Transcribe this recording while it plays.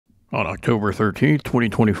On October 13th,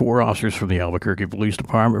 2024, officers from the Albuquerque Police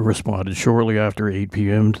Department responded shortly after 8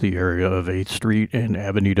 p.m. to the area of 8th Street and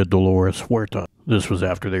Avenida Dolores Huerta. This was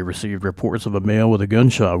after they received reports of a male with a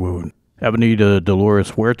gunshot wound. Avenida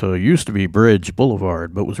Dolores Huerta used to be Bridge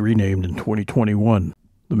Blvd, but was renamed in 2021.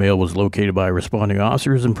 The male was located by responding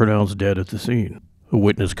officers and pronounced dead at the scene. A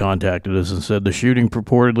witness contacted us and said the shooting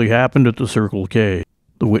purportedly happened at the Circle K.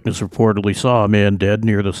 The witness reportedly saw a man dead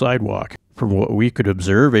near the sidewalk. From what we could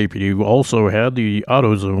observe, APD also had the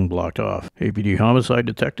AutoZone blocked off. APD homicide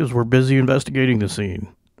detectives were busy investigating the scene.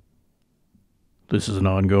 This is an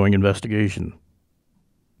ongoing investigation.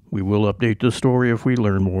 We will update this story if we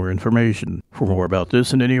learn more information. For more about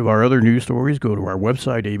this and any of our other news stories, go to our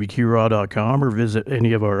website, abqraw.com, or visit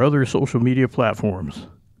any of our other social media platforms.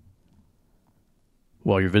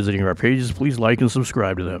 While you're visiting our pages, please like and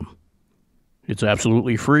subscribe to them. It's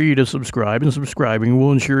absolutely free to subscribe, and subscribing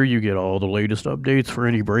will ensure you get all the latest updates for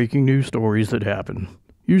any breaking news stories that happen,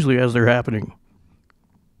 usually as they're happening.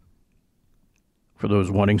 For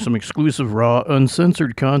those wanting some exclusive, raw,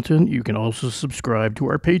 uncensored content, you can also subscribe to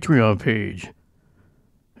our Patreon page.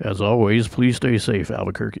 As always, please stay safe,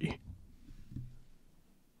 Albuquerque.